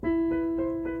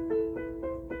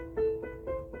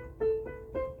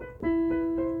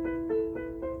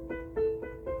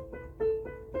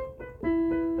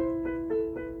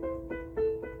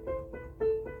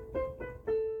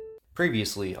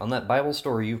Previously, on that Bible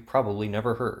story you've probably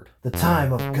never heard. The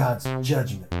time of God's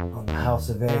judgment on the house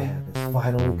of Ahab has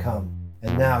finally come,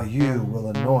 and now you will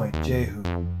anoint Jehu.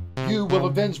 You will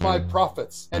avenge my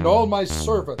prophets and all my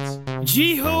servants.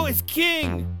 Jehu is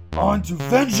king! On to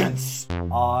vengeance!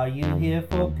 Are you here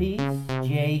for peace,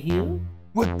 Jehu?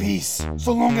 What peace,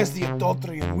 so long as the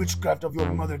adultery and witchcraft of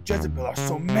your mother Jezebel are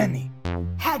so many?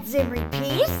 Had Zimri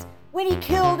peace when he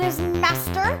killed his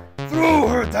master? Throw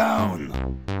her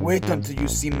down! Wait until you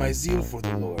see my zeal for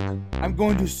the Lord. I'm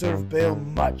going to serve Baal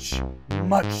much,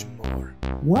 much more.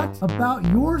 What about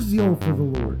your zeal for the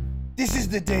Lord? This is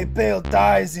the day Baal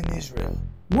dies in Israel.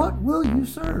 What will you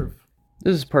serve?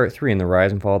 This is part 3 in the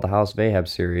Rise and Fall of the House of Ahab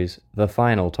series, The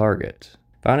Final Target,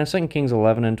 found in 2 Kings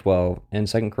 11 and 12 and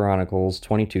 2 Chronicles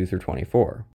 22 through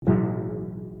 24.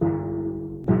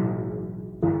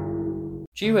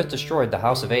 Jehu has destroyed the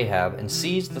house of Ahab and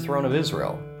seized the throne of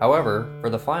Israel. However, for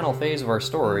the final phase of our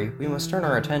story, we must turn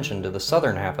our attention to the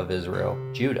southern half of Israel,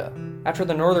 Judah. After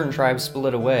the northern tribes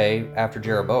split away after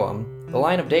Jeroboam, the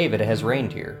line of David has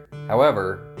reigned here.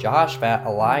 However, Jehoshaphat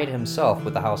allied himself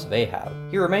with the house of Ahab.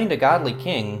 He remained a godly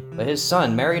king, but his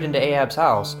son married into Ahab's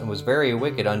house and was very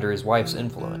wicked under his wife's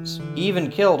influence. He even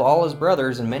killed all his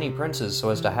brothers and many princes so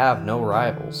as to have no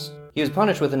rivals. He was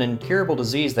punished with an incurable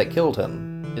disease that killed him.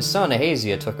 His son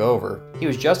Ahaziah took over. He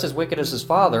was just as wicked as his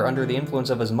father under the influence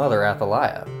of his mother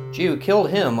Athaliah. Jehu killed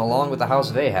him along with the house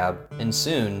of Ahab, and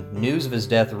soon news of his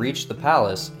death reached the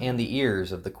palace and the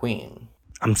ears of the queen.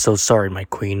 I'm so sorry, my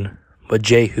queen, but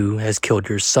Jehu has killed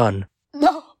your son.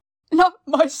 No, not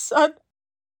my son.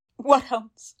 What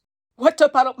else? What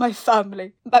about my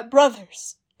family, my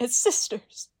brothers and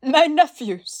sisters, my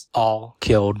nephews? All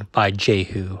killed by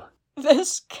Jehu.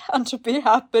 This can't be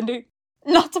happening.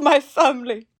 Not my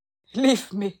family.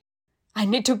 Leave me. I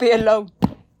need to be alone.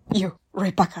 You,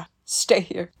 Rebecca, stay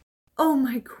here. Oh,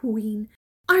 my queen.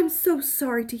 I'm so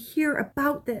sorry to hear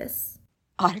about this.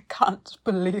 I can't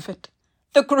believe it.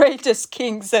 The greatest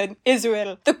kings in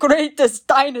Israel, the greatest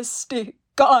dynasty,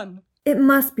 gone. It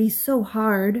must be so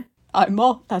hard. I'm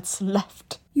all that's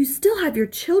left. You still have your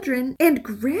children and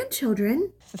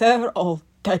grandchildren. They're all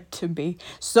dead to me,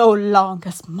 so long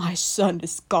as my son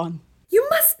is gone. You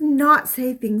must not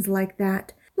say things like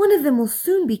that. One of them will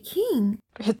soon be king.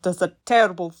 It is a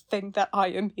terrible thing that I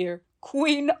am here,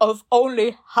 queen of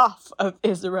only half of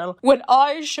Israel, when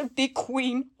I should be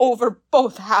queen over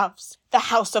both halves. The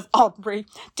house of Omri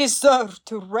deserved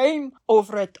to reign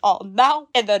over it all. Now,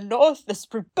 in the north, this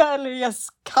rebellious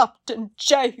Captain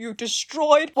Jehu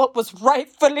destroyed what was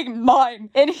rightfully mine.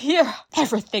 And here,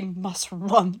 everything must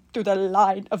run through the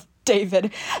line of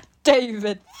David.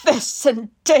 David this and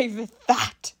David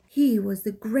that. He was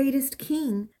the greatest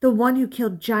king, the one who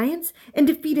killed giants and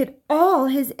defeated all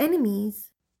his enemies.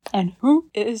 And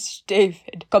who is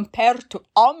David compared to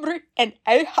Omri and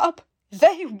Ahab?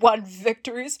 They won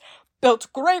victories,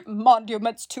 built great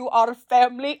monuments to our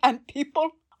family and people.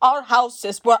 Our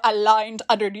houses were aligned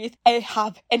underneath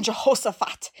Ahab and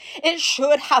Jehoshaphat. It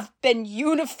should have been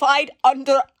unified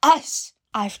under us.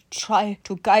 I've tried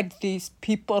to guide these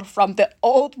people from the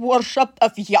old worship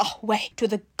of Yahweh to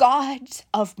the gods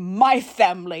of my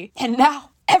family. And now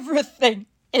everything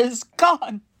is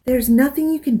gone. There's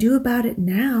nothing you can do about it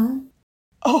now.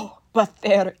 Oh, but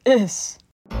there is.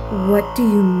 What do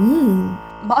you mean?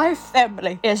 My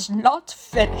family is not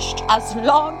finished as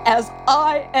long as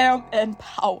I am in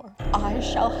power. I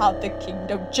shall have the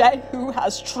kingdom Jehu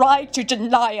has tried to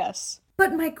deny us.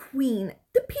 But my queen,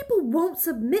 the people won't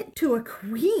submit to a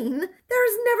queen. There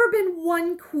has never been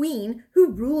one queen who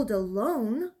ruled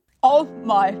alone. All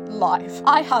my life,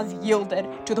 I have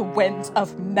yielded to the winds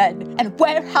of men. And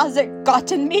where has it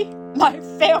gotten me? My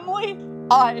family?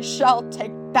 I shall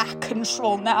take back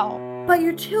control now. But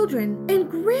your children and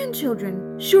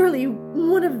grandchildren, surely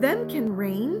one of them can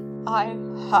reign. I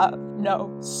have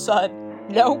no son,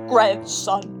 no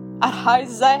grandson.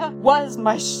 Ahaziah was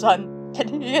my son,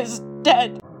 and he is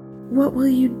dead. What will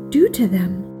you do to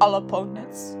them? All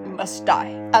opponents must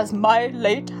die, as my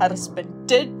late husband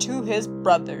did to his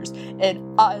brothers, and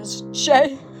as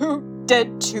Jehu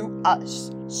did to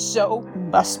us. So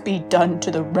must be done to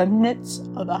the remnants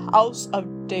of the house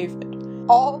of David.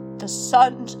 All the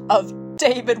sons of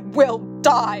David will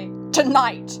die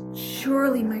tonight.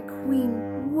 Surely my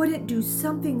queen wouldn't do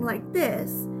something like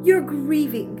this. You're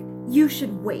grieving. You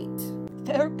should wait.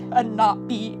 There cannot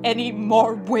be any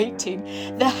more waiting.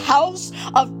 The house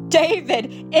of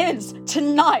David ends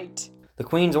tonight. The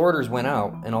queen's orders went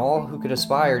out, and all who could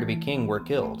aspire to be king were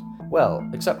killed. Well,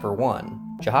 except for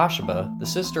one. Jehoshaphat, the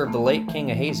sister of the late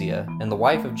king Ahaziah, and the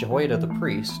wife of Jehoiada the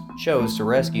priest, chose to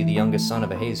rescue the youngest son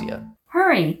of Ahaziah.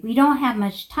 Hurry, we don't have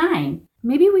much time.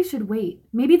 Maybe we should wait.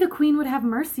 Maybe the queen would have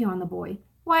mercy on the boy.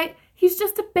 Why, he's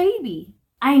just a baby.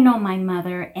 I know my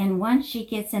mother, and once she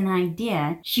gets an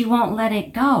idea, she won't let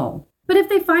it go. But if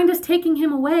they find us taking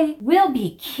him away, we'll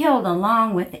be killed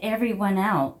along with everyone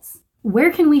else.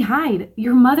 Where can we hide?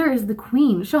 Your mother is the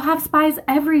queen. She'll have spies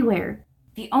everywhere.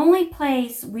 The only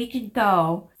place we could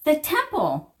go, the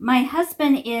temple. My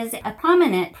husband is a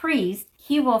prominent priest.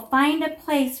 He will find a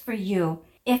place for you.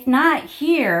 If not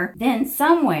here, then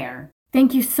somewhere.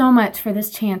 Thank you so much for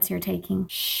this chance you're taking.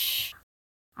 Shh.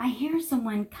 I hear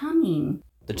someone coming.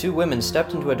 The two women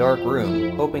stepped into a dark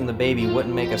room, hoping the baby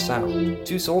wouldn't make a sound.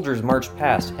 Two soldiers marched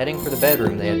past, heading for the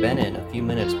bedroom they had been in a few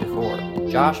minutes before.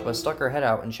 Joshua stuck her head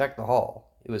out and checked the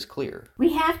hall. It was clear.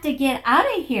 We have to get out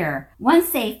of here. Once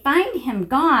they find him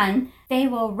gone, they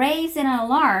will raise an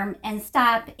alarm and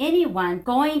stop anyone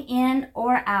going in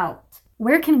or out.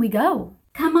 Where can we go?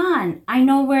 Come on, I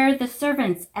know where the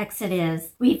servants' exit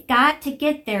is. We've got to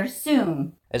get there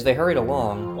soon. As they hurried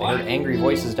along, they heard angry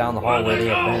voices down the hall where they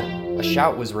had been. A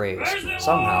shout was raised.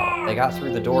 Somehow, they got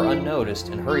through the door unnoticed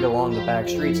and hurried along the back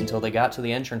streets until they got to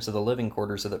the entrance of the living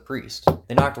quarters of the priest.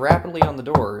 They knocked rapidly on the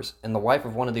doors, and the wife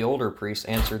of one of the older priests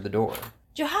answered the door.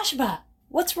 Jehoshaphat,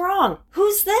 what's wrong?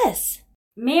 Who's this?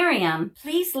 Miriam,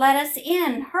 please let us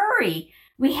in. Hurry.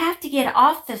 We have to get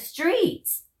off the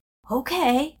streets.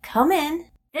 Okay, come in.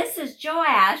 This is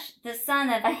Joash, the son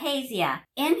of Ahaziah,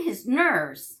 and his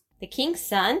nurse. The king's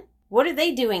son? What are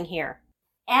they doing here?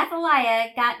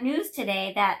 Athaliah got news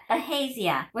today that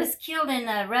Ahaziah was killed in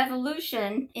a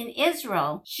revolution in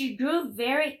Israel. She grew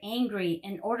very angry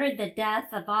and ordered the death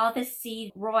of all the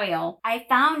seed royal. I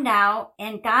found out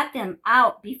and got them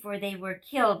out before they were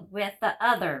killed with the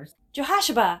others.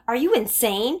 Jehoshaphat, are you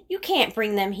insane? You can't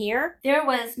bring them here. There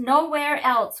was nowhere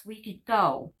else we could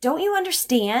go. Don't you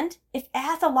understand? If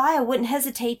Athaliah wouldn't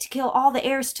hesitate to kill all the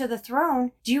heirs to the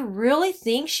throne, do you really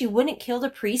think she wouldn't kill the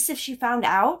priests if she found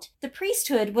out? The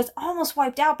priesthood was almost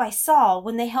wiped out by Saul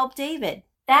when they helped David.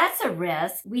 That's a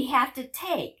risk we have to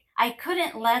take. I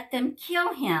couldn't let them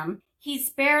kill him. He's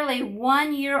barely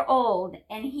 1 year old,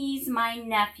 and he's my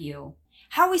nephew.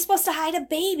 How are we supposed to hide a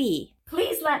baby?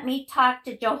 Please let me talk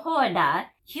to Jehoiada.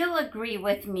 He'll agree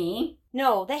with me.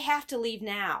 No, they have to leave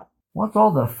now. What's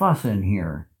all the fuss in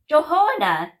here?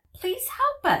 Jehoiada, please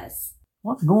help us.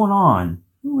 What's going on?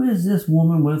 Who is this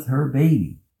woman with her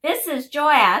baby? This is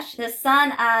Joash, the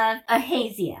son of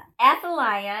Ahaziah.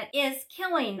 Athaliah is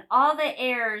killing all the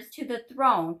heirs to the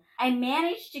throne. I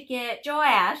managed to get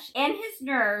Joash and his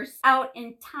nurse out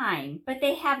in time, but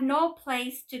they have no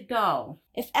place to go.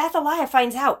 If Athaliah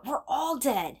finds out, we're all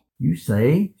dead. You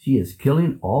say she is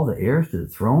killing all the heirs to the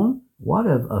throne? What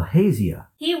of Ahaziah?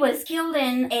 He was killed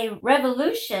in a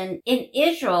revolution in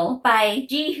Israel by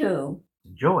Jehu.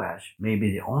 Joash may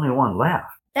be the only one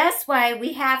left. That's why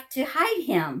we have to hide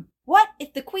him. What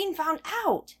if the queen found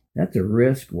out? That's a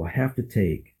risk we'll have to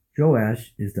take.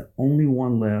 Joash is the only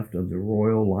one left of the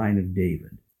royal line of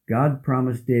David. God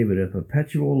promised David a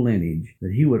perpetual lineage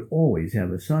that he would always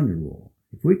have a son to rule.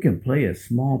 If we can play a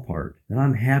small part, then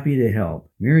I'm happy to help.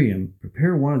 Miriam,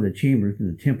 prepare one of the chambers in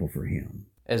the temple for him.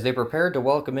 As they prepared to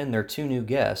welcome in their two new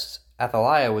guests,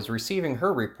 Athaliah was receiving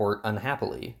her report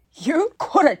unhappily. You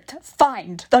couldn't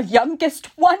find the youngest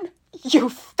one? You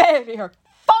failure!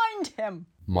 Find him!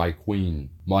 My queen,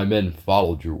 my men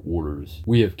followed your orders.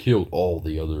 We have killed all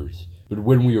the others. But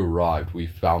when we arrived, we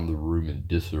found the room in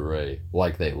disarray,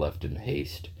 like they left in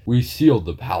haste. We sealed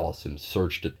the palace and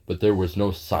searched it, but there was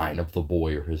no sign of the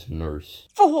boy or his nurse.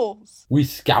 Fools! We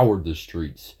scoured the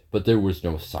streets, but there was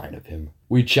no sign of him.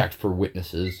 We checked for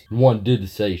witnesses. One did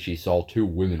say she saw two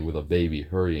women with a baby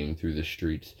hurrying through the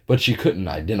streets, but she couldn't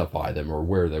identify them or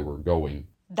where they were going.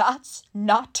 That's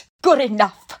not good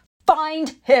enough.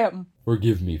 Find him!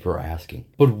 Forgive me for asking,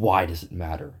 but why does it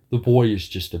matter? The boy is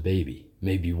just a baby,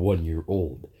 maybe 1 year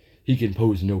old. He can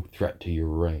pose no threat to your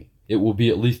reign. It will be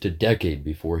at least a decade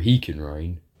before he can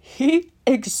reign. He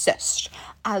exists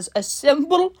as a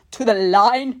symbol to the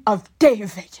line of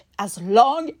David. As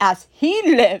long as he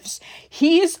lives,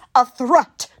 he's a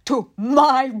threat to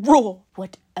my rule.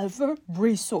 Whatever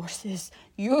resources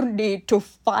you need to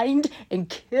find and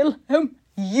kill him,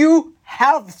 you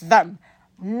have them.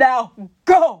 Now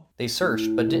go! They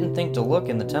searched, but didn't think to look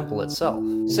in the temple itself.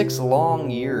 6 long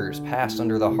years passed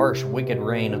under the harsh, wicked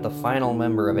reign of the final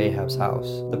member of Ahab's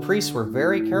house. The priests were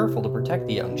very careful to protect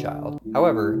the young child.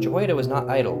 However, Jehoiada was not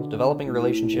idle, developing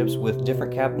relationships with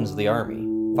different captains of the army.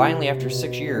 Finally, after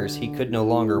 6 years, he could no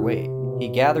longer wait. He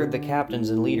gathered the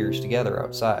captains and leaders together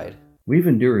outside. We've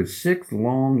endured 6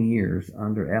 long years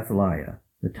under Athaliah.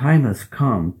 The time has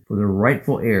come for the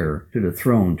rightful heir to the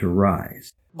throne to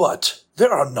rise. But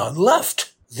there are none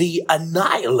left. The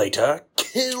Annihilator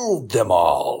killed them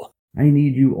all. I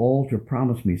need you all to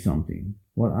promise me something.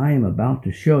 What I am about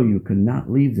to show you could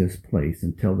not leave this place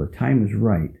until the time is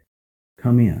right.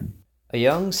 Come in. A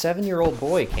young 7-year-old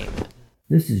boy came in.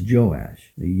 This is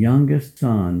Joash, the youngest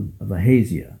son of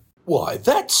Ahaziah. Why,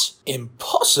 that's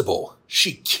impossible.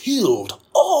 She killed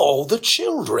all the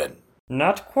children.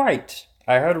 Not quite.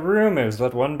 I heard rumors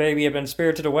that one baby had been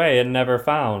spirited away and never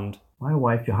found. My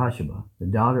wife Jehoshaphat, the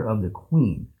daughter of the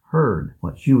queen, heard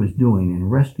what she was doing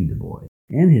and rescued the boy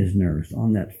and his nurse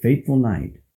on that fateful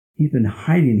night. He's been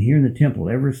hiding here in the temple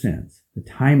ever since. The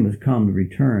time has come to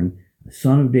return the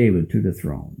son of David to the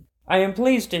throne. I am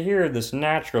pleased to hear this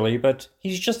naturally, but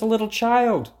he's just a little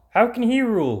child. How can he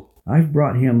rule? I've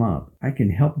brought him up. I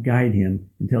can help guide him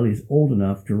until he's old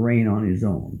enough to reign on his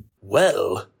own.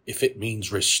 Well, if it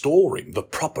means restoring the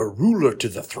proper ruler to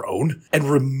the throne and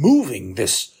removing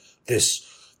this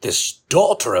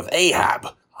daughter of Ahab,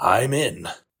 I'm in.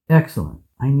 Excellent.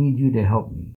 I need you to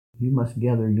help me. You must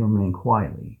gather your men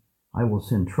quietly. I will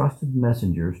send trusted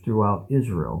messengers throughout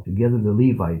Israel to gather the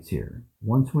Levites here.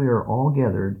 Once we are all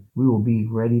gathered, we will be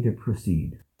ready to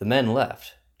proceed. The men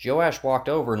left. Joash walked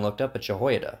over and looked up at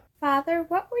Jehoiada. Father,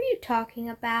 what were you talking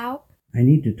about? I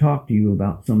need to talk to you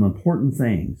about some important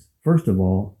things. First of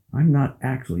all, I'm not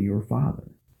actually your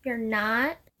father. You're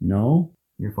not? No,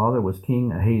 your father was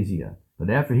King Ahaziah, but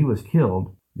after he was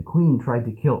killed, the queen tried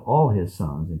to kill all his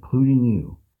sons, including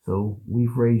you. So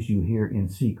we've raised you here in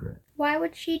secret. Why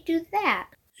would she do that?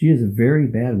 She is a very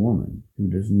bad woman who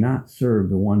does not serve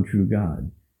the one true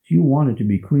God. She wanted to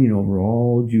be queen over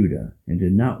all Judah and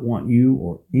did not want you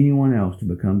or anyone else to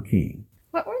become king.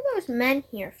 What were those men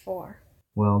here for?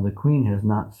 Well, the queen has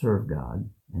not served God,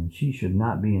 and she should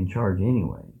not be in charge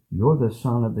anyway. You're the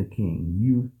son of the king.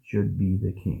 You should be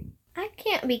the king. I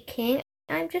can't be king.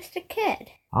 I'm just a kid.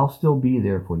 I'll still be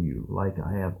there for you, like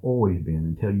I have always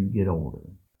been until you get older.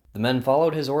 The men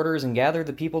followed his orders and gathered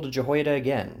the people to Jehoiada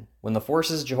again. When the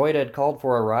forces Jehoiada had called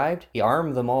for arrived, he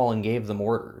armed them all and gave them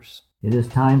orders. It is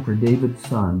time for David's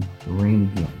son to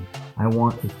reign again. I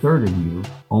want a third of you,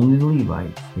 only the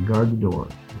Levites, to guard the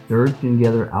doors. A third can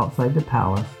gather outside the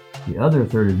palace. The other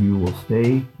third of you will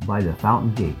stay by the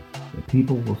fountain gate. The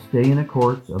people will stay in the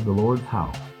courts of the Lord's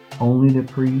house. Only the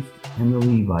priests and the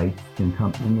Levites can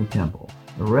come in the temple.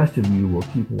 The rest of you will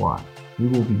keep watch. We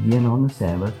will begin on the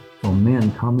Sabbath, so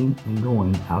men coming and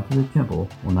going out to the temple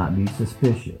will not be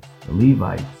suspicious. The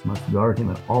Levites must guard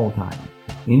him at all times.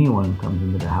 If anyone comes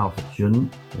into the house that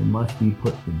shouldn't, they must be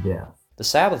put to death. The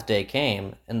Sabbath day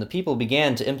came, and the people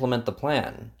began to implement the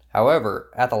plan. However,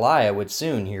 Athaliah would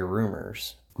soon hear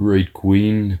rumors. Great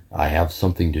Queen, I have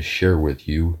something to share with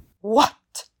you.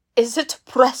 What? Is it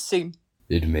pressing?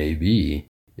 It may be.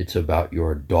 It's about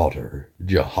your daughter,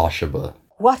 Jehoshaphat.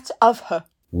 What of her?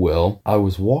 Well, I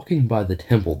was walking by the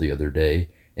temple the other day,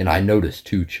 and I noticed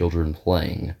 2 children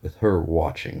playing, with her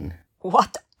watching.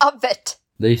 What of it?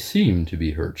 They seem to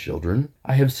be her children.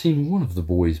 I have seen one of the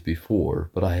boys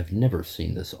before, but I have never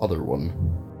seen this other one.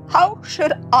 How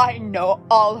should I know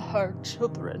all her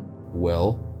children?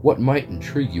 Well, what might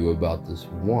intrigue you about this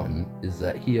one is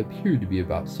that he appeared to be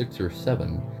about 6 or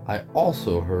 7. I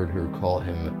also heard her call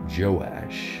him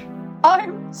Joash.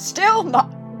 I'm still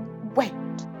not... Wait,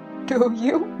 do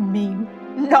you mean...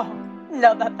 No,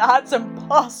 that's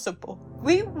impossible.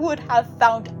 We would have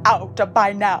found out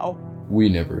by now. We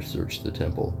never searched the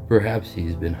temple. Perhaps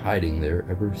he's been hiding there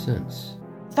ever since.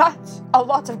 That's a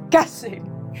lot of guessing.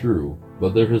 True,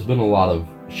 but there has been a lot of,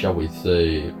 shall we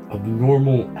say,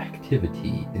 abnormal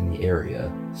activity in the area.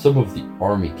 Some of the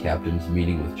army captains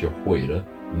meeting with Jehoiada,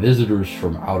 visitors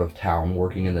from out of town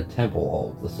working in the temple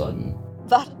all of a sudden.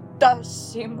 That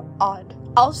does seem odd.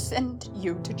 I'll send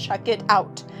you to check it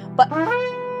out, but...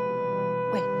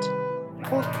 Wait.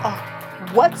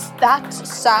 What's that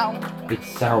sound? It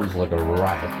sounds like a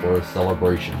riot or a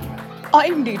celebration. I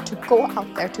need to go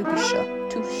out there to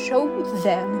show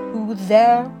them who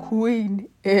their queen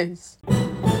is.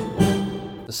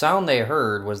 The sound they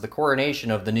heard was the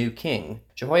coronation of the new king.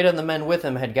 Jehoiada and the men with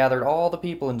him had gathered all the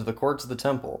people into the courts of the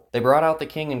temple. They brought out the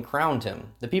king and crowned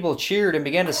him. The people cheered and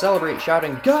began to celebrate,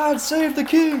 shouting, "God save the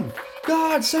king!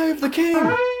 God save the king!"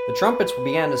 The trumpets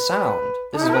began to sound.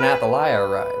 This is when Athaliah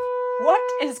arrived. What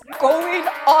is going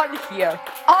on here?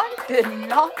 I did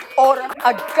not order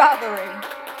a gathering.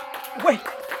 Wait,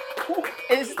 who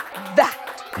is that?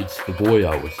 It's the boy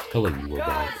I was telling you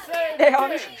about. They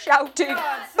are shouting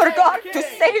for God to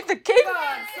save the king.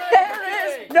 There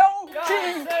is no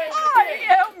king. I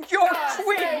am your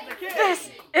queen. This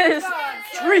is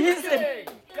treason.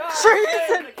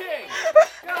 Treason.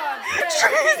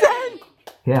 Treason.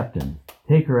 Captain,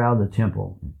 Take her out of the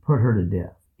temple and put her to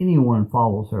death. Anyone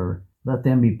follows her, let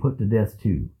them be put to death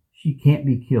too. She can't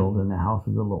be killed in the house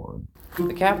of the Lord.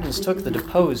 The captains took the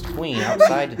deposed queen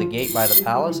outside to the gate by the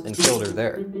palace and killed her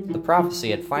there. The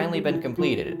prophecy had finally been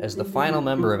completed as the final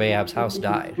member of Ahab's house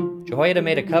died. Jehoiada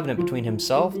made a covenant between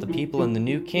himself, the people, and the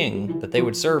new king that they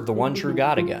would serve the one true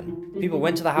God again. People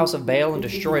went to the house of Baal and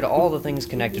destroyed all the things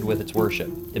connected with its worship.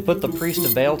 They put the priest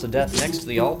of Baal to death next to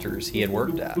the altars he had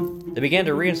worked at. They began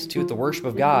to reinstitute the worship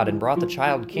of God and brought the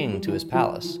child king to his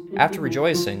palace. After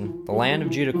rejoicing, the land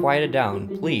of Judah quieted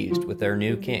down, pleased with their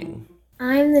new king.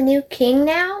 I'm the new king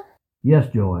now? Yes,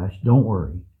 Joash, don't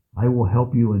worry. I will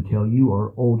help you until you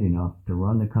are old enough to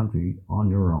run the country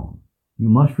on your own. You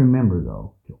must remember,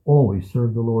 though, to always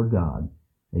serve the Lord God.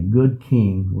 A good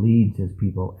king leads his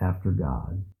people after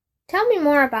God. Tell me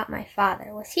more about my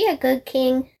father. Was he a good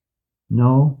king?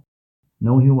 No,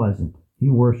 he wasn't. He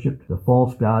worshipped the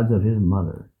false gods of his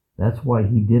mother. That's why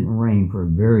he didn't reign for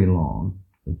very long.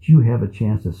 But you have a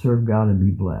chance to serve God and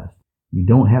be blessed. You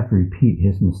don't have to repeat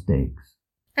his mistakes.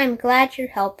 I'm glad you're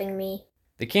helping me.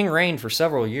 The king reigned for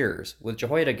several years, with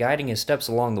Jehoiada guiding his steps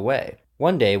along the way.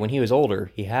 One day, when he was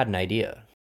older, he had an idea.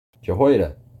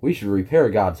 Jehoiada, we should repair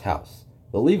God's house.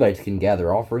 The Levites can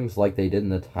gather offerings like they did in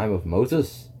the time of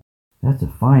Moses. That's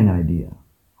a fine idea.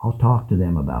 I'll talk to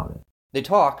them about it. They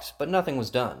talked, but nothing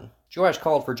was done. Joash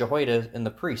called for Jehoiada and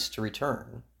the priests to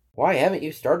return. Why haven't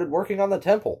you started working on the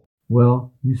temple?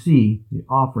 Well, you see, the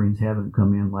offerings haven't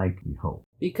come in like we hoped.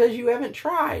 Because you haven't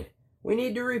tried. We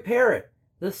need to repair it.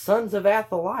 The sons of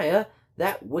Athaliah,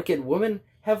 that wicked woman,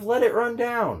 have let it run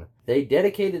down. They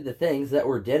dedicated the things that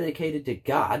were dedicated to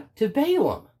God to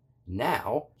Balaam.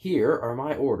 Now, here are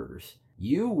my orders.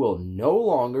 You will no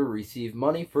longer receive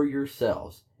money for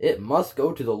yourselves. It must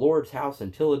go to the Lord's house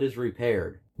until it is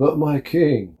repaired. But my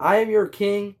king... I am your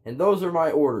king, and those are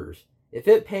my orders. If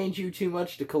it pains you too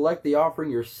much to collect the offering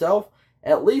yourself,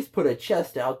 at least put a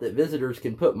chest out that visitors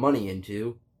can put money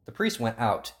into. The priest went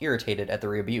out, irritated at the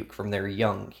rebuke from their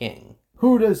young king.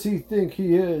 Who does he think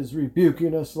he is,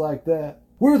 rebuking us like that?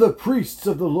 We're the priests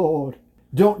of the Lord.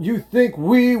 Don't you think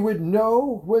we would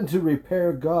know when to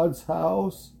repair God's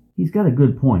house? He's got a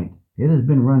good point. It has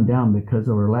been run down because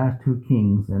of our last two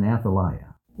kings and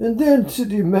Athaliah. And then to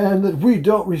demand that we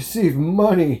don't receive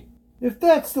money. If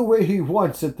that's the way he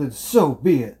wants it, then so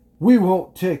be it. We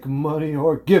won't take money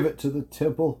or give it to the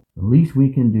temple. The least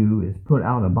we can do is put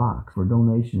out a box for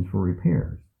donations for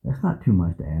repairs. That's not too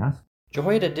much to ask.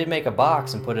 Jehoiada did make a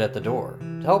box and put it at the door.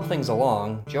 To help things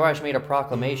along, Joash made a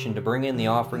proclamation to bring in the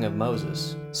offering of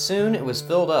Moses. Soon it was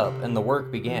filled up and the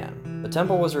work began. The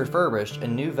temple was refurbished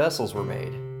and new vessels were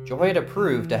made. Jehoiada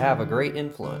proved to have a great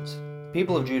influence. The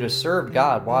people of Judah served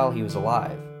God while he was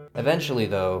alive. Eventually,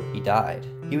 though, he died.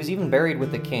 He was even buried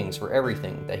with the kings for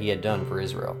everything that he had done for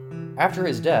Israel. After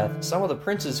his death, some of the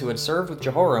princes who had served with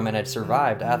Jehoram and had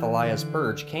survived Athaliah's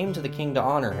purge came to the king to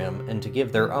honor him and to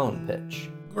give their own pitch.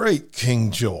 Great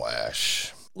King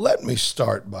Joash, let me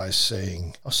start by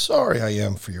saying how sorry I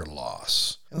am for your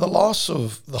loss and the loss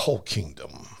of the whole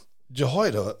kingdom.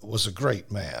 Jehoiada was a great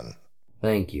man.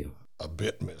 Thank you. A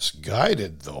bit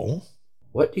misguided, though.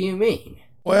 What do you mean?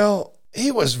 Well,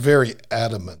 he was very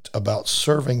adamant about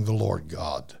serving the Lord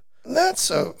God. And that's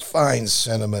a fine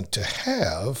sentiment to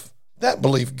have. That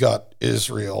belief got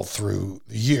Israel through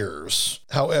the years.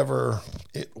 However,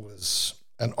 it was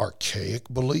an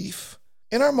archaic belief.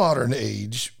 In our modern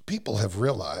age, people have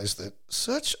realized that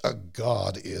such a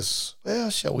God is, well,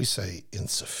 shall we say,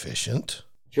 insufficient.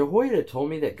 Jehoiada told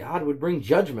me that God would bring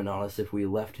judgment on us if we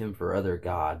left him for other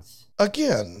gods.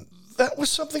 Again, that was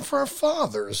something for our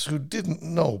fathers who didn't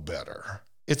know better.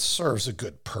 It serves a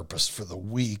good purpose for the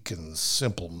weak and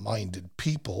simple-minded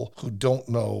people who don't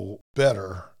know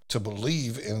better to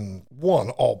believe in one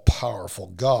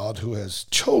all-powerful God who has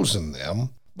chosen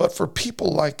them. But for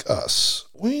people like us,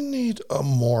 we need a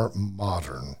more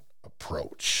modern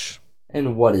approach.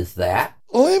 And what is that?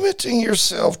 Limiting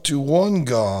yourself to one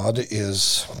God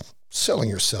is selling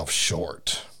yourself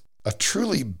short. A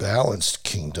truly balanced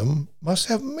kingdom must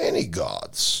have many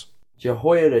gods.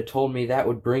 Jehoiada told me that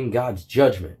would bring God's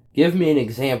judgment. Give me an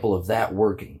example of that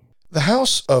working. The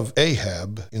House of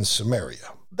Ahab in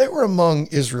Samaria. They were among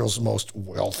Israel's most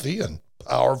wealthy and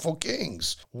powerful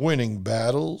kings, winning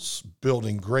battles,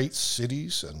 building great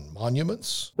cities and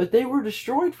monuments. But they were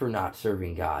destroyed for not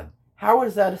serving God. How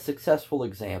is that a successful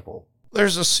example?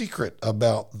 There's a secret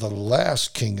about the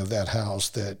last king of that house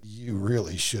that you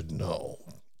really should know.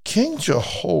 King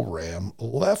Jehoram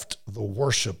left the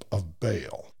worship of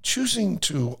Baal, choosing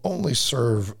to only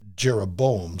serve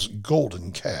Jeroboam's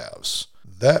golden calves.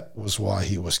 That was why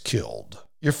he was killed.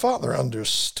 Your father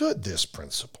understood this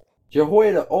principle.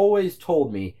 Jehoiada always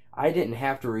told me I didn't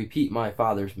have to repeat my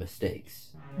father's mistakes.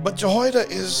 But Jehoiada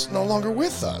is no longer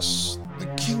with us. The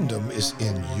kingdom is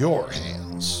in your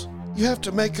hands. You have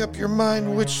to make up your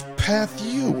mind which path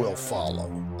you will follow.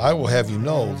 I will have you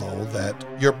know, though, that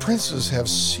your princes have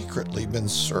secretly been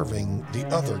serving the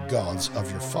other gods of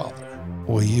your father.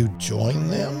 Will you join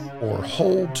them or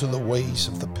hold to the ways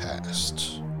of the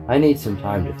past? I need some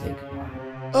time to think about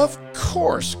it. Of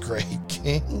course, great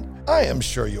king. I am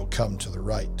sure you'll come to the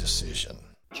right decision.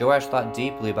 Joash thought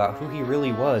deeply about who he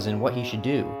really was and what he should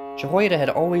do. Jehoiada had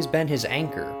always been his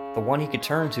anchor, the one he could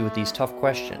turn to with these tough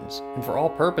questions, and for all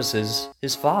purposes,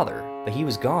 his father. But he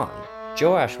was gone.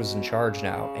 Joash was in charge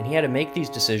now, and he had to make these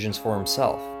decisions for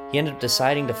himself. He ended up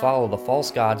deciding to follow the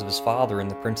false gods of his father and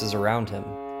the princes around him.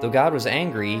 Though God was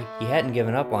angry, he hadn't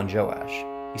given up on Joash.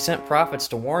 He sent prophets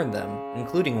to warn them,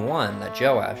 including one that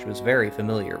Joash was very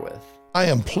familiar with. I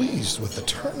am pleased with the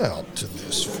turnout to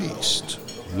this feast.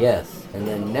 Yes, and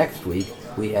then next week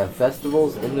we have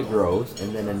festivals in the groves,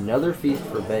 and then another feast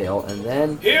for Baal, and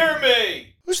then... Hear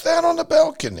me! Who's that on the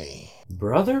balcony?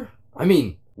 Brother?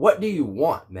 What do you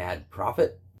want, mad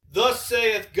prophet? Thus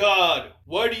saith God,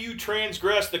 why do you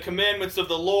transgress the commandments of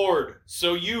the Lord,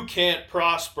 so you can't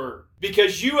prosper?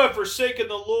 Because you have forsaken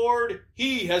the Lord,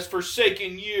 he has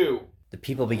forsaken you. The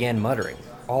people began muttering.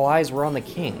 All eyes were on the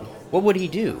king. What would he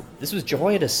do? This was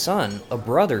Jehoiada's son, a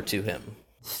brother to him.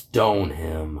 Stone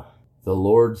him. The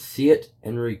Lord see it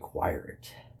and require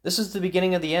it. This is the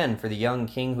beginning of the end for the young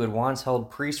king who had once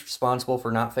held priests responsible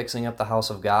for not fixing up the house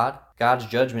of God. God's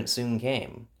judgment soon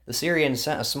came. The Syrians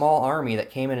sent a small army that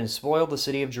came in and spoiled the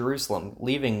city of Jerusalem,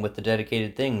 leaving with the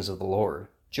dedicated things of the Lord.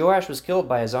 Joash was killed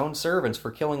by his own servants for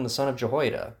killing the son of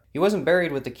Jehoiada. He wasn't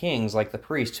buried with the kings like the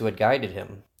priests who had guided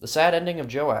him. The sad ending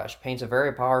of Joash paints a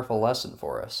very powerful lesson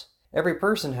for us. Every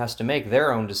person has to make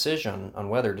their own decision on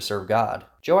whether to serve God.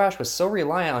 Joash was so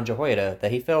reliant on Jehoiada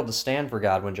that he failed to stand for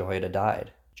God when Jehoiada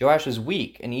died. Joash was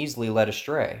weak and easily led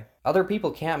astray. Other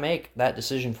people can't make that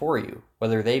decision for you,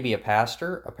 whether they be a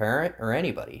pastor, a parent, or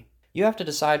anybody. You have to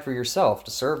decide for yourself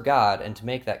to serve God and to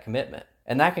make that commitment.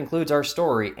 And that concludes our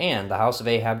story and the House of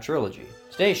Ahab Trilogy.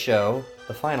 Today's show,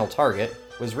 The Final Target,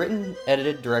 was written,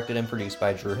 edited, directed, and produced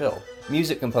by Drew Hill.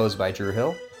 Music composed by Drew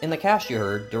Hill. In the cast you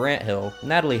heard Durant Hill,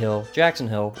 Natalie Hill, Jackson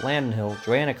Hill, Landon Hill,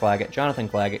 Joanna Claggett, Jonathan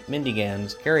Claggett, Mindy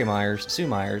Gans, Carrie Myers, Sue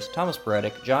Myers, Thomas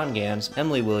Peretic, John Gans,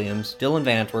 Emily Williams, Dylan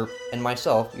Van Antwerp, and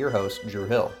myself, your host, Drew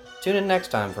Hill. Tune in next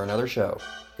time for another show.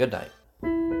 Good night.